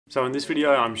So in this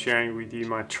video I'm sharing with you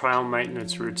my trail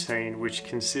maintenance routine, which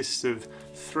consists of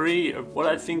 3 of what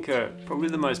I think are probably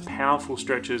the most powerful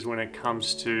stretches when it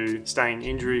comes to staying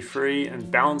injury free and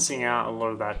balancing out a lot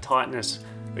of that tightness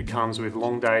that comes with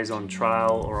long days on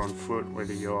trail or on foot,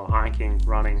 whether you're hiking,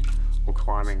 running or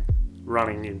climbing,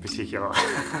 running in particular.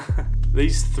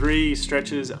 These 3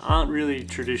 stretches aren't really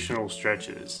traditional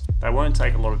stretches. They won't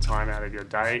take a lot of time out of your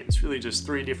day. It's really just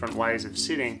 3 different ways of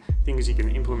sitting, things you can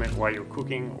implement while you're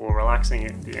cooking or relaxing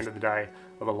at the end of the day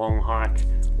of a long hike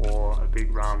or a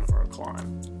big run or a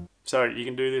climb. So you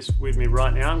can do this with me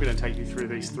right now. I'm going to take you through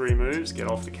these 3 moves. Get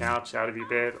off the couch, out of your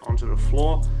bed, onto the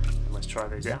floor, and let's try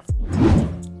these out.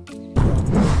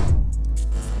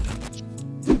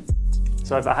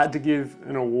 So if I had to give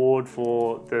an award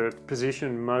for the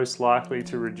position most likely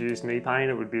to reduce knee pain,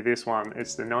 it would be this one.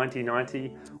 It's the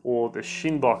 90-90 or the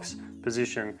shin box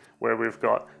position, where we've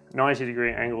got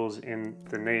 90-degree angles in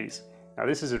the knees. Now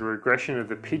this is a regression of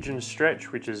the pigeon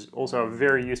stretch, which is also a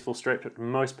very useful stretch, but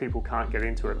most people can't get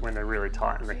into it when they're really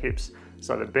tight in the hips.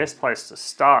 So the best place to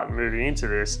start moving into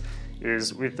this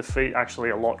is with the feet actually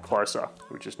a lot closer,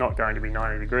 which is not going to be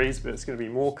 90 degrees, but it's going to be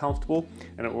more comfortable,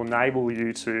 and it will enable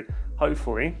you to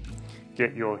hopefully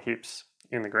get your hips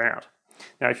in the ground.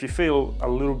 Now, if you feel a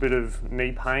little bit of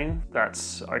knee pain,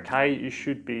 that's okay. You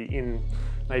should be in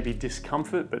maybe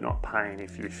discomfort, but not pain.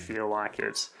 If you feel like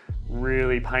it's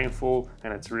really painful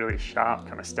and it's really sharp,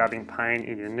 kind of stabbing pain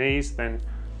in your knees, then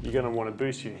you're going to want to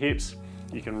boost your hips.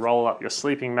 You can roll up your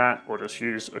sleeping mat or just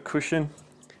use a cushion,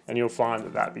 and you'll find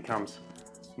that that becomes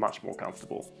much more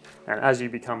comfortable. And as you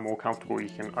become more comfortable, you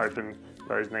can open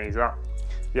those knees up.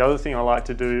 The other thing I like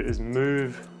to do is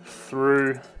move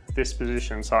through this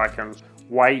position, so I can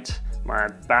weight my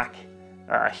back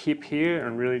hip here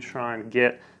and really try and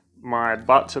get my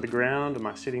butt to the ground and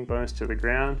my sitting bones to the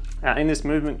ground. Now in this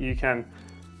movement you can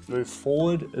move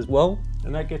forward as well,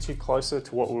 and that gets you closer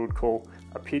to what we would call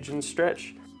a pigeon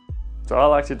stretch. So I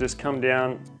like to just come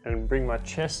down and bring my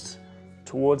chest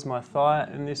towards my thigh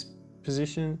in this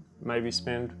position, maybe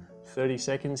spend 30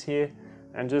 seconds here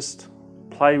and just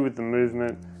play with the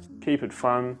movement, keep it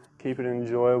fun, keep it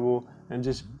enjoyable, and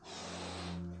just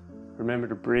remember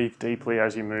to breathe deeply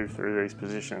as you move through these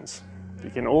positions. You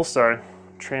can also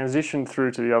transition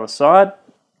through to the other side,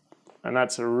 and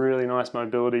that's a really nice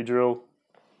mobility drill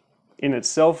in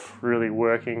itself, really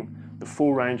working the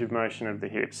full range of motion of the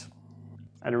hips.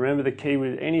 And remember, the key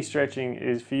with any stretching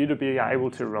is for you to be able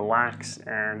to relax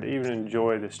and even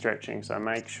enjoy the stretching. So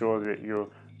make sure that you're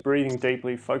breathing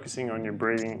deeply, focusing on your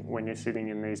breathing when you're sitting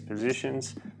in these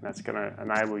positions. That's going to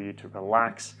enable you to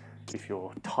relax. If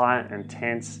you're tight and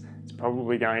tense, it's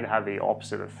probably going to have the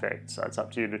opposite effect. So it's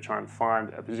up to you to try and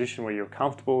find a position where you're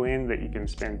comfortable in, that you can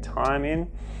spend time in.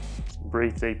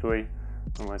 Breathe deeply,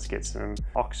 and let's get some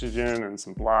oxygen and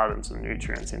some blood and some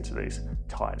nutrients into these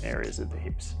tight areas of the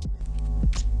hips.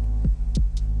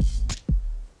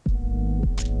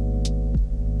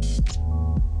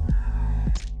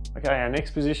 Okay, our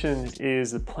next position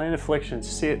is the plantar flexion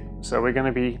sit. So we're going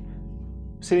to be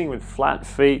sitting with flat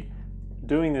feet,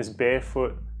 doing this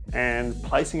barefoot and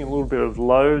placing a little bit of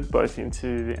load both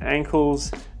into the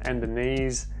ankles and the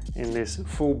knees in this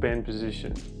full bend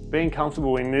position. Being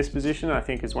comfortable in this position, I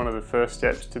think, is one of the first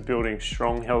steps to building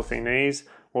strong, healthy knees.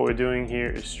 What we're doing here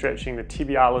is stretching the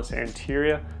tibialis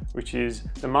anterior, which is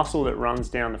the muscle that runs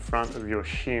down the front of your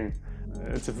shin.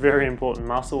 It's a very important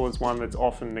muscle. It's one that's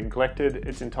often neglected.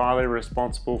 It's entirely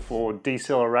responsible for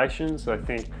deceleration, so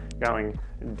think going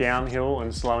downhill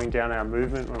and slowing down our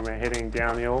movement when we're heading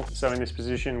downhill. So in this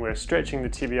position, we're stretching the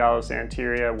tibialis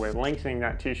anterior, we're lengthening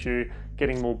that tissue,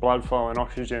 getting more blood flow and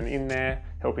oxygen in there,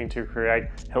 helping to create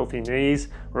healthy knees.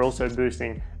 We're also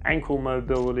boosting ankle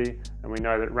mobility, and we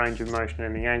know that range of motion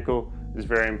in the ankle is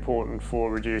very important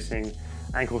for reducing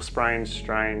ankle sprains,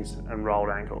 strains, and rolled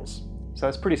ankles. So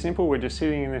it's pretty simple. We're just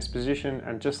sitting in this position,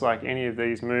 and just like any of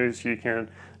these moves, you can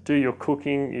do your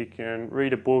cooking, you can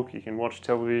read a book, you can watch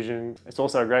television. It's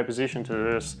also a great position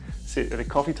to just sit at a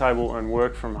coffee table and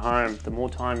work from home. The more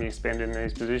time you spend in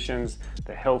these positions,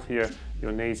 the healthier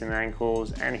your knees and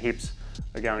ankles and hips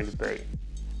are going to be.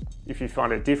 If you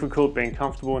find it difficult being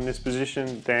comfortable in this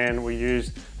position, then we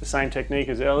use the same technique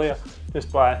as earlier,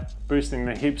 just by boosting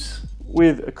the hips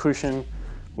with a cushion,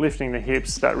 lifting the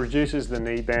hips. That reduces the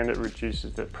knee bend, it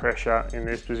reduces the pressure in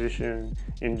this position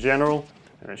in general,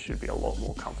 and it should be a lot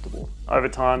more comfortable. Over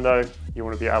time though, you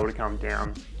want to be able to come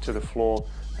down to the floor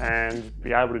and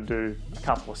be able to do a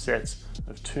couple of sets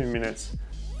of 2 minutes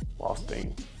whilst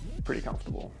being pretty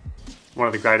comfortable. One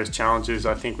of the greatest challenges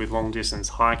I think with long distance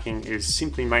hiking is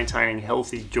simply maintaining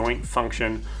healthy joint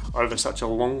function over such a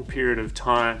long period of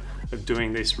time of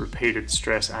doing this repeated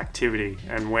stress activity.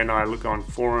 And when I look on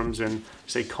forums and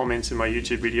see comments in my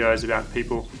YouTube videos about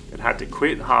people that had to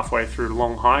quit halfway through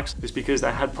long hikes, it's because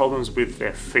they had problems with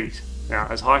their feet. Now,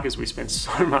 as hikers, we spend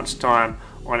so much time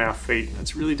on our feet, and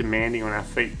it's really demanding on our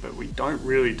feet, but we don't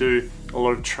really do a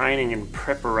lot of training and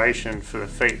preparation for the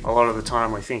feet. A lot of the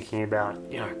time we're thinking about,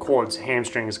 quads,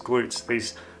 hamstrings, glutes.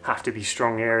 These have to be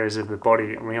strong areas of the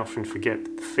body, and we often forget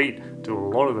that the feet do a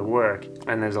lot of the work,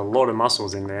 and there's a lot of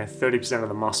muscles in there. 30% of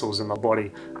the muscles in the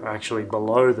body are actually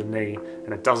below the knee,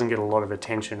 and it doesn't get a lot of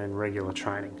attention in regular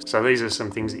training. So these are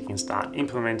some things that you can start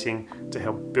implementing to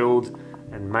help build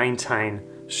and maintain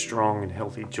strong and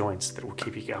healthy joints that will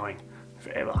keep you going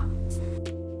forever.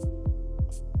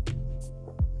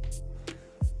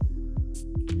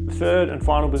 The third and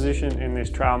final position in this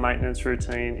trail maintenance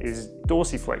routine is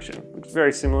dorsiflexion. It's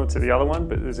very similar to the other one,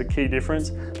 but there's a key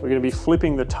difference. We're going to be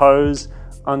flipping the toes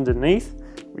underneath,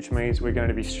 which means we're going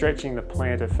to be stretching the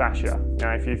plantar fascia.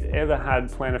 Now, if you've ever had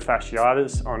plantar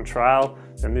fasciitis on trail,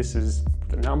 then this is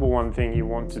the number one thing you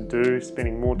want to do,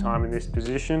 spending more time in this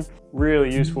position.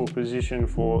 Really useful position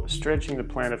for stretching the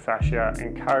plantar fascia,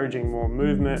 encouraging more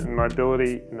movement and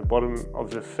mobility in the bottom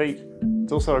of the feet.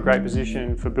 It's also a great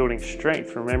position for building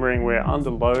strength, remembering we're under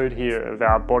load here of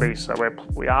our body, so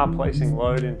we are placing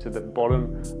load into the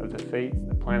bottom of the feet,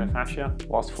 the plantar fascia,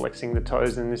 whilst flexing the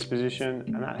toes in this position,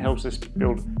 and that helps us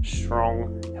build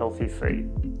strong, healthy feet.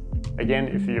 Again,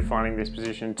 if you're finding this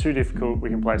position too difficult, we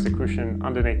can place a cushion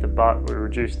underneath the butt. We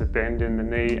reduce the bend in the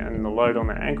knee and the load on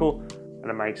the ankle, and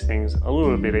it makes things a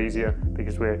little bit easier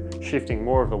because we're shifting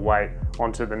more of the weight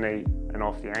onto the knee and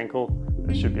off the ankle.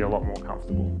 It should be a lot more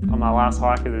comfortable. On my last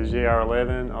hike of the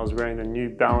GR11, I was wearing the New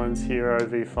Balance Hero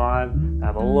V5. They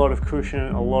have a lot of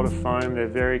cushion, a lot of foam. They're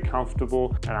very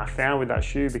comfortable. And I found with that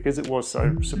shoe, because it was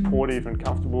so supportive and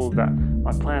comfortable, that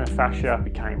my plantar fascia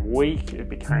became weak, it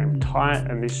became tight,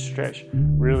 and this stretch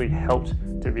really helped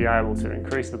to be able to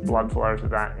increase the blood flow to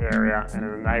that area, and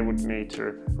it enabled me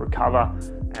to recover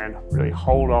and really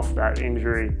hold off that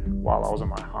injury while I was on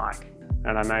my hike.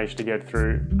 And I managed to get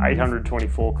through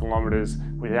 824 kilometers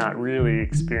without really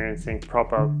experiencing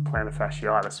proper plantar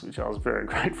fasciitis, which I was very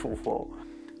grateful for.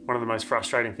 One of the most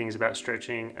frustrating things about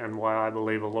stretching, and why I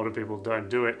believe a lot of people don't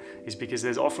do it, is because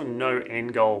there's often no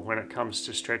end goal when it comes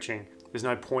to stretching. There's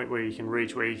no point where you can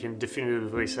reach where you can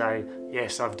definitively say,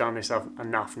 yes, I've done this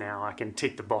enough now, I can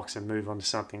tick the box and move on to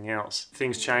something else.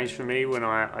 Things changed for me when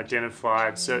I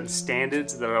identified certain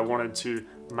standards that I wanted to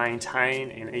maintain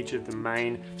in each of the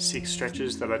main 6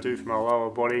 stretches that I do for my lower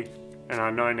body. And I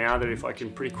know now that if I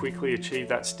can pretty quickly achieve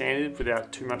that standard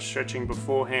without too much stretching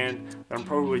beforehand, then I'm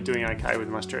probably doing okay with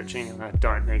my stretching, and I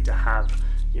don't need to have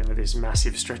this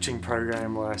massive stretching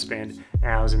program where I spend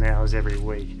hours and hours every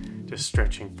week just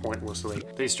stretching pointlessly.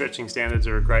 These stretching standards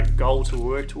are a great goal to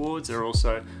work towards. They're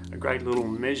also a great little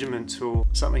measurement tool,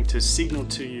 something to signal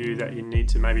to you that you need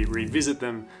to maybe revisit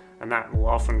them, and that will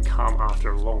often come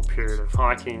after a long period of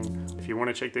hiking. If you want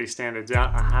to check these standards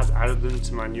out, I have added them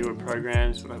to my newer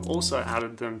programs, but I've also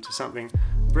added them to something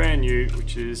brand new,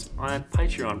 which is my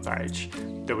Patreon page.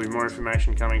 There'll be more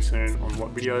information coming soon on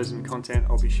what videos and content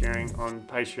I'll be sharing on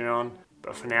Patreon.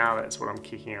 But for now, that's what I'm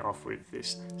kicking it off with,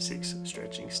 this 6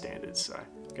 stretching standards. So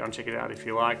go and check it out if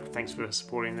you like. Thanks for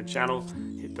supporting the channel.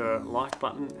 Hit the like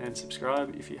button and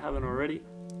subscribe if you haven't already.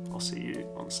 I'll see you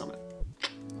on the summit.